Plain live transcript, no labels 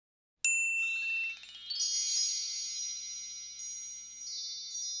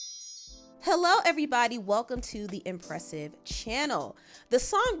Hello everybody, welcome to the Empressive channel. The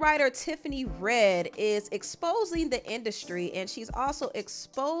songwriter Tiffany Red is exposing the industry, and she's also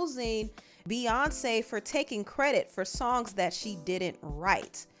exposing Beyonce for taking credit for songs that she didn't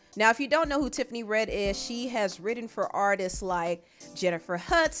write. Now, if you don't know who Tiffany Red is, she has written for artists like Jennifer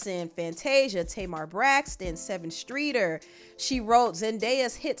Hudson, Fantasia, Tamar Braxton, Seven Streeter. She wrote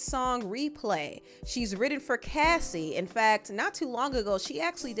Zendaya's hit song Replay. She's written for Cassie. In fact, not too long ago, she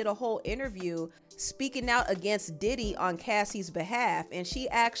actually did a whole interview speaking out against Diddy on Cassie's behalf, and she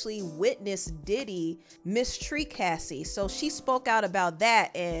actually witnessed Diddy mistreat Cassie. So she spoke out about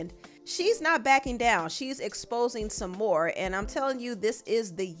that, and she's not backing down. She's exposing some more, and I'm telling you, this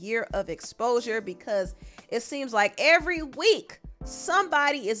is the year of exposure because it seems like every week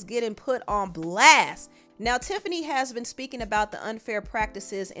somebody is getting put on blast. Now, Tiffany has been speaking about the unfair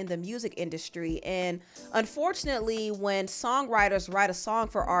practices in the music industry, and unfortunately, when songwriters write a song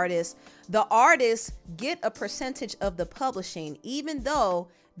for artists, the artists get a percentage of the publishing, even though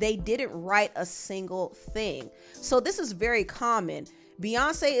they didn't write a single thing. So this is very common.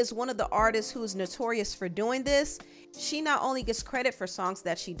 Beyonce is one of the artists who's notorious for doing this. She not only gets credit for songs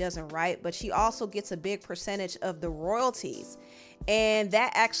that she doesn't write, but she also gets a big percentage of the royalties. And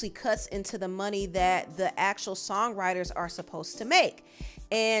that actually cuts into the money that the actual songwriters are supposed to make.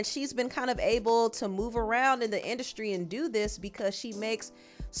 And she's been kind of able to move around in the industry and do this because she makes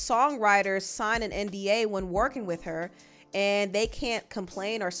songwriters sign an NDA when working with her, and they can't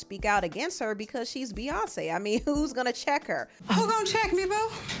complain or speak out against her because she's Beyonce. I mean, who's gonna check her? Who gonna check me, boo?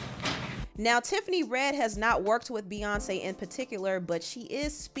 Now, Tiffany Red has not worked with Beyonce in particular, but she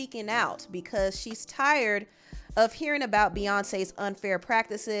is speaking out because she's tired of hearing about Beyonce's unfair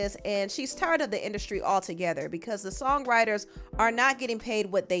practices, and she's tired of the industry altogether because the songwriters are not getting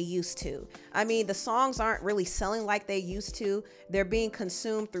paid what they used to. I mean, the songs aren't really selling like they used to. They're being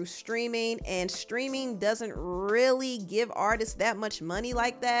consumed through streaming, and streaming doesn't really give artists that much money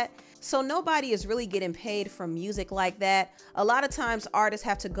like that. So nobody is really getting paid from music like that. A lot of times artists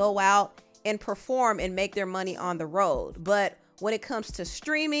have to go out and perform and make their money on the road. But when it comes to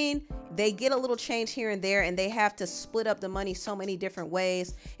streaming, they get a little change here and there, and they have to split up the money so many different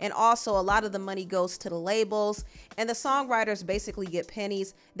ways. And also a lot of the money goes to the labels, and the songwriters basically get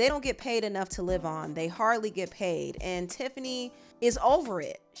pennies. They don't get paid enough to live on. They hardly get paid. And Tiffany is over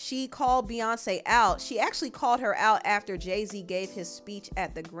it. She called Beyonce out. She actually called her out after Jay-Z gave his speech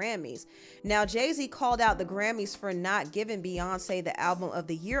at the Grammys. Now, Jay-Z called out the Grammys for not giving Beyonce the Album of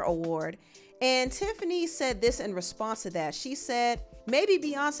the Year award. And Tiffany said this in response to that. She said, maybe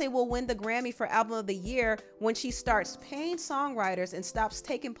Beyonce will win the Grammy for Album of the Year when she starts paying songwriters and stops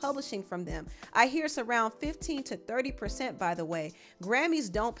taking publishing from them. I hear it's around 15 to 30%, by the way.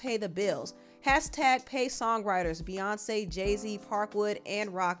 Grammys don't pay the bills. Hashtag pay songwriters, Beyonce, Jay-Z, Parkwood,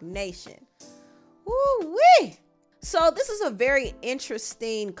 and Rock Nation. Woo-wee! So this is a very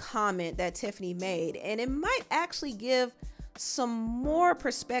interesting comment that Tiffany made, and it might actually give some more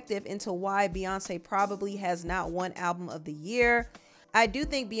perspective into why Beyonce probably has not won Album of the Year. I do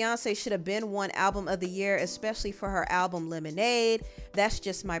think Beyonce should have been won Album of the Year, especially for her album Lemonade. That's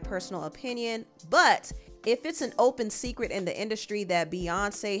just my personal opinion. But if it's an open secret in the industry that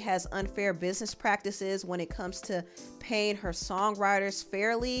Beyonce has unfair business practices when it comes to paying her songwriters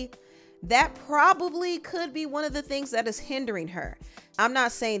fairly, that probably could be one of the things that is hindering her. I'm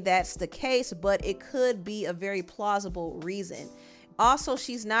not saying that's the case, but it could be a very plausible reason. Also,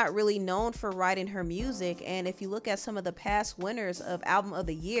 she's not really known for writing her music, and if you look at some of the past winners of Album of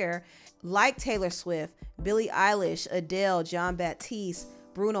the Year, like Taylor Swift, Billie Eilish, Adele, John Baptiste,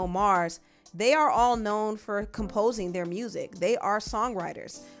 Bruno Mars, they are all known for composing their music. They are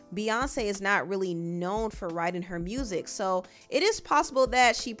songwriters. Beyonce is not really known for writing her music, so it is possible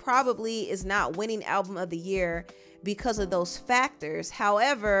that she probably is not winning Album of the Year because of those factors.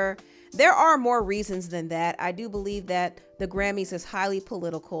 However, there are more reasons than that. I do believe that the Grammys is highly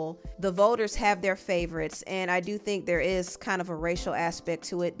political. The voters have their favorites, and I do think there is kind of a racial aspect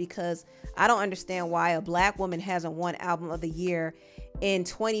to it because I don't understand why a black woman hasn't won Album of the Year in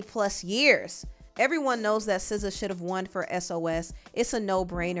 20 plus years. Everyone knows that SZA should have won for SOS. It's a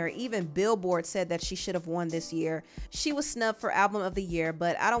no-brainer. Even Billboard said that she should have won this year. She was snubbed for Album of the Year,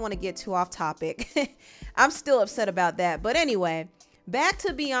 but I don't want to get too off topic. I'm still upset about that. But anyway, back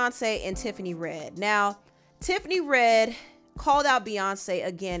to Beyonce and Tiffany Red. Now, Tiffany Red called out Beyonce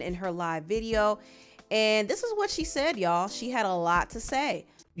again in her live video, and this is what she said, y'all. She had a lot to say.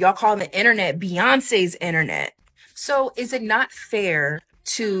 Y'all call the internet Beyonce's internet. So is it not fair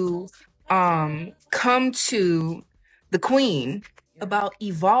to come to the queen about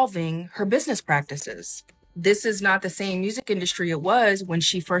evolving her business practices? This is not the same music industry it was when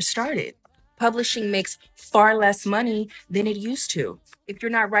she first started. publishing makes far less money than it used to. If you're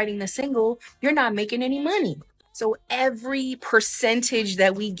not writing the single, you're not making any money. So every percentage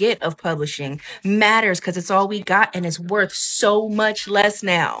that we get of publishing matters because it's all we got and it's worth so much less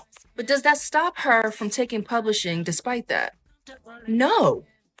now. But does that stop her from taking publishing despite that? No.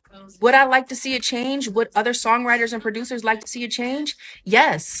 Would I like to see a change? Would other songwriters and producers like to see a change?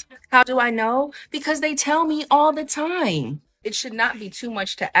 Yes. How do I know? Because they tell me all the time. It should not be too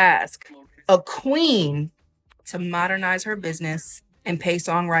much to ask a queen to modernize her business and pay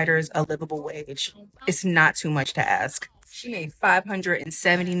songwriters a livable wage. It's not too much to ask. She made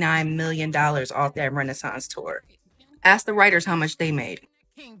 $579 million off that Renaissance tour. Ask the writers how much they made.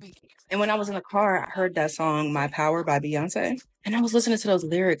 And when I was in the car, I heard that song, My Power by Beyonce. And I was listening to those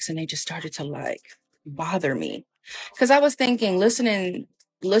lyrics and they just started to like bother me. Because I was thinking, listening,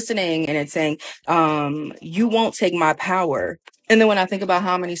 and it's saying, you won't take my power. And then when I think about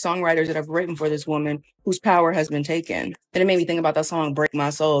how many songwriters that have written for this woman whose power has been taken, then it made me think about that song, Break My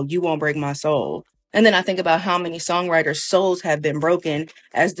Soul, You Won't Break My Soul. And then I think about how many songwriters' souls have been broken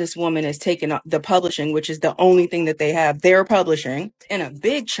as this woman is taking the publishing, which is the only thing that they have. They're publishing in a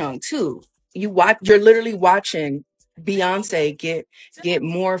big chunk too. You're literally watching Beyonce get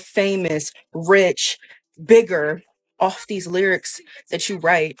more famous, rich, bigger off these lyrics that you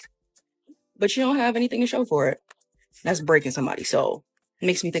write, but you don't have anything to show for it. That's breaking somebody's soul. It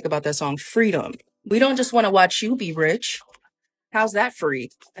makes me think about that song, Freedom. We don't just want to watch you be rich. How's that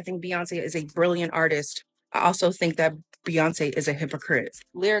free? I think Beyonce is a brilliant artist. I also think that Beyonce is a hypocrite.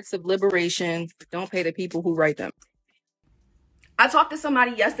 Lyrics of liberation don't pay the people who write them. I talked to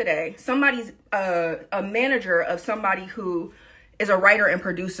somebody yesterday. Somebody's a manager of somebody who is a writer and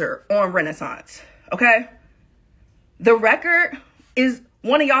producer on Renaissance. Okay? The record is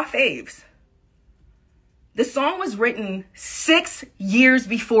one of y'all faves. The song was written 6 years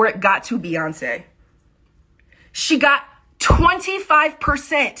before it got to Beyonce. She got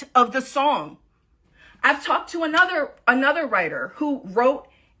 25% of the song. I've talked to another writer who wrote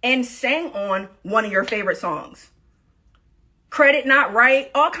and sang on one of your favorite songs. Credit not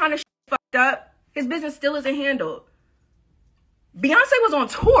right, all kind of shit fucked up. His business still isn't handled. Beyonce was on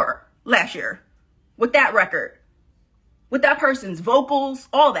tour last year with that record, with that person's vocals,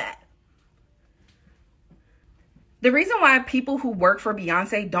 all that. The reason why people who work for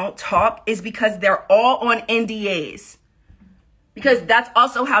Beyonce don't talk is because they're all on NDAs. Because that's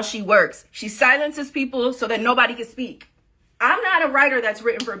also how she works. She silences people so that nobody can speak. I'm not a writer that's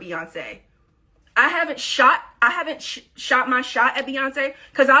written for Beyonce. I haven't shot my shot at Beyonce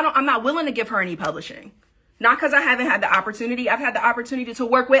because I'm not willing to give her any publishing. Not because I haven't had the opportunity. I've had the opportunity to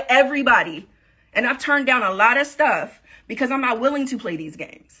work with everybody. And I've turned down a lot of stuff because I'm not willing to play these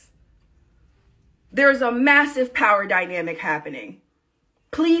games. There's a massive power dynamic happening.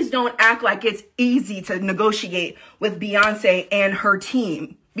 Please don't act like it's easy to negotiate with Beyonce and her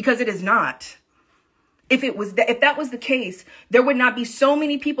team, because it is not. If that was the case, there would not be so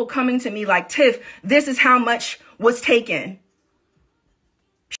many people coming to me like, Tiff, this is how much was taken.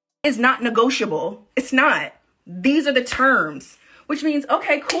 It's not negotiable. It's not. These are the terms, which means,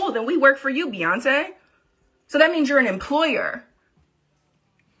 okay, cool. Then we work for you, Beyonce. So that means you're an employer.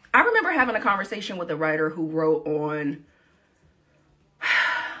 I remember having a conversation with a writer who wrote on,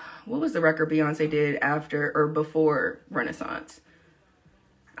 what was the record Beyonce did after or before Renaissance?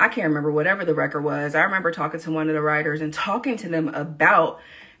 I can't remember, whatever the record was. I remember talking to one of the writers and talking to them about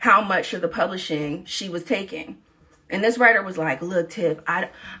how much of the publishing she was taking. And this writer was like, look, Tiff, I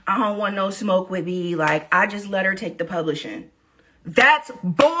don't want no smoke with me. Like, I just let her take the publishing. That's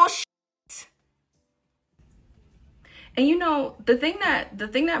bullshit. And you know, the thing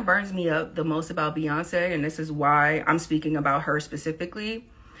that burns me up the most about Beyonce, and this is why I'm speaking about her specifically,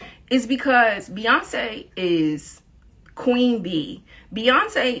 is because Beyonce is Queen Bee.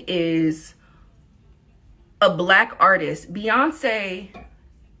 Beyonce is a Black artist. Beyonce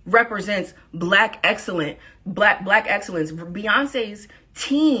represents Black excellence. Beyonce's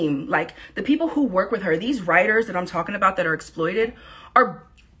team, like the people who work with her, these writers that I'm talking about that are exploited,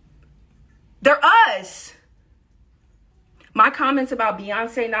 they're us. My comments about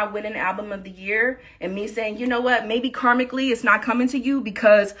Beyonce not winning Album of the Year and me saying, you know what, maybe karmically it's not coming to you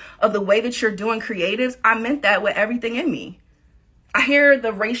because of the way that you're doing creatives, I meant that with everything in me. I hear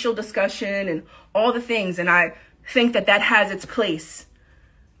the racial discussion and all the things, and I think that that has its place.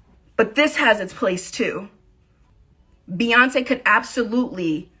 But this has its place too. Beyonce could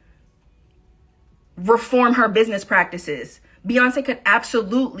absolutely reform her business practices. Beyonce could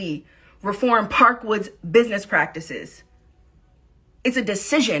absolutely reform Parkwood's business practices. It's a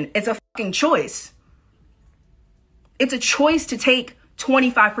decision. It's a fucking choice. It's a choice to take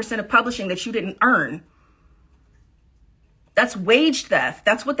 25% of publishing that you didn't earn. That's wage theft.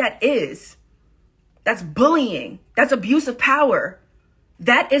 That's what that is. That's bullying. That's abuse of power.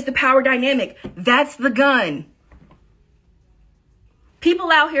 That is the power dynamic. That's the gun.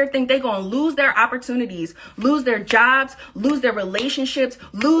 People out here think they're going to lose their opportunities, lose their jobs, lose their relationships,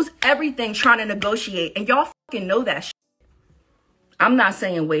 lose everything trying to negotiate. And y'all fucking know that shit. I'm not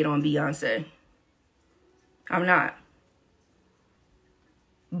saying wait on Beyonce. I'm not.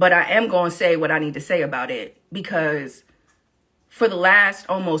 But I am going to say what I need to say about it, because for the last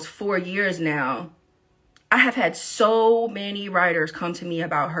almost 4 years now, I have had so many writers come to me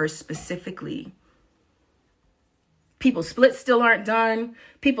about her specifically. People's splits still aren't done.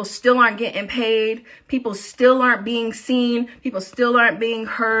 People still aren't getting paid. People still aren't being seen. People still aren't being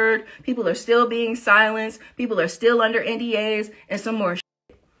heard. People are still being silenced. People are still under NDAs and some more shit.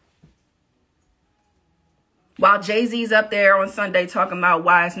 While Jay-Z's up there on Sunday talking about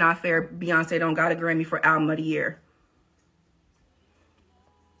why it's not fair Beyonce don't got a Grammy for Album of the Year.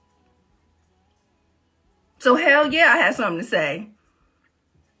 So hell yeah, I had something to say.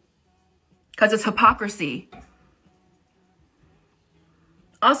 Because it's hypocrisy.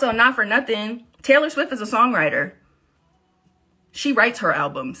 Also, not for nothing, Taylor Swift is a songwriter. She writes her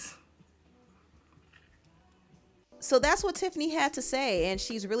albums. So that's what Tiffany had to say, and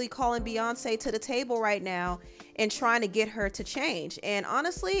she's really calling Beyonce to the table right now and trying to get her to change. And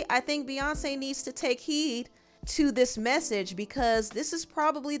honestly, I think Beyonce needs to take heed to this message, because this is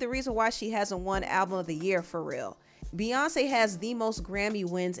probably the reason why she hasn't won Album of the Year for real. Beyonce has the most Grammy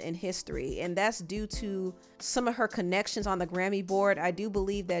wins in history, and that's due to some of her connections on the Grammy board. I do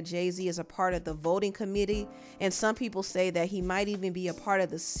believe that Jay-Z is a part of the voting committee, and some people say that he might even be a part of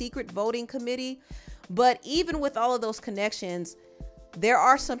the secret voting committee. But even with all of those connections, there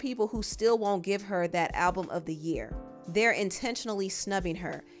are some people who still won't give her that Album of the Year. They're intentionally snubbing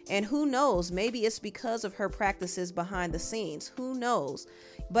her. And who knows, maybe it's because of her practices behind the scenes. Who knows?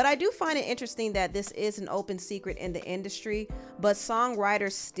 But I do find it interesting that this is an open secret in the industry, but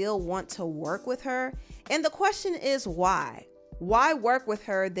songwriters still want to work with her. And the question is why? Why work with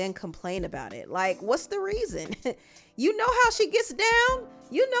her, then complain about it? Like, what's the reason? You know how she gets down.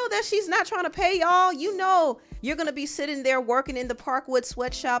 You know that she's not trying to pay y'all. You know you're going to be sitting there working in the Parkwood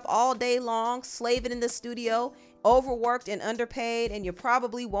sweatshop all day long, slaving in the studio, overworked and underpaid, and you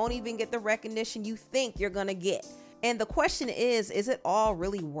probably won't even get the recognition you think you're going to get. And the question is it all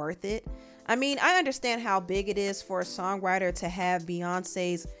really worth it? I mean, I understand how big it is for a songwriter to have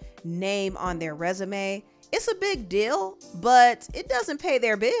Beyonce's name on their resume. It's a big deal, but it doesn't pay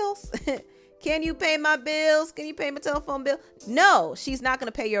their bills. Can you pay my bills? Can you pay my telephone bill? No, she's not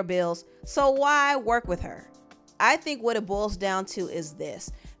going to pay your bills. So why work with her? I think what it boils down to is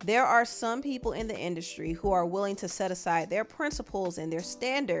this. There are some people in the industry who are willing to set aside their principles and their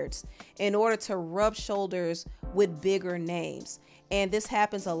standards in order to rub shoulders with bigger names. And this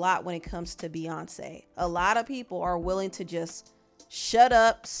happens a lot when it comes to Beyonce. A lot of people are willing to just shut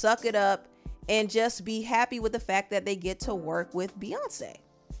up, suck it up, and just be happy with the fact that they get to work with Beyonce.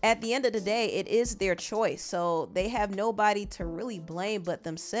 At the end of the day, it is their choice, so they have nobody to really blame but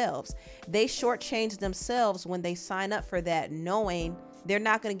themselves. They shortchange themselves when they sign up for that, knowing they're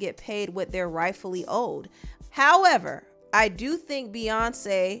not going to get paid what they're rightfully owed. However, I do think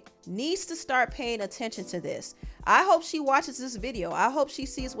Beyonce needs to start paying attention to this. I hope she watches this video. I hope she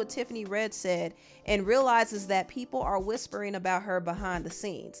sees what Tiffany Red said and realizes that people are whispering about her behind the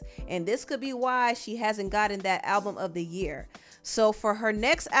scenes. And this could be why she hasn't gotten that Album of the Year. So for her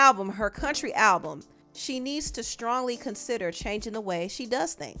next album, her country album, she needs to strongly consider changing the way she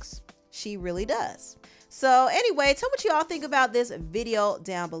does things. She really does. So anyway, tell me what you all think about this video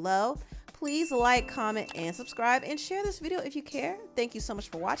down below. Please like, comment, and subscribe, and share this video if you care. Thank you so much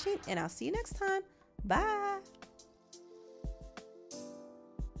for watching, and I'll see you next time. Bye.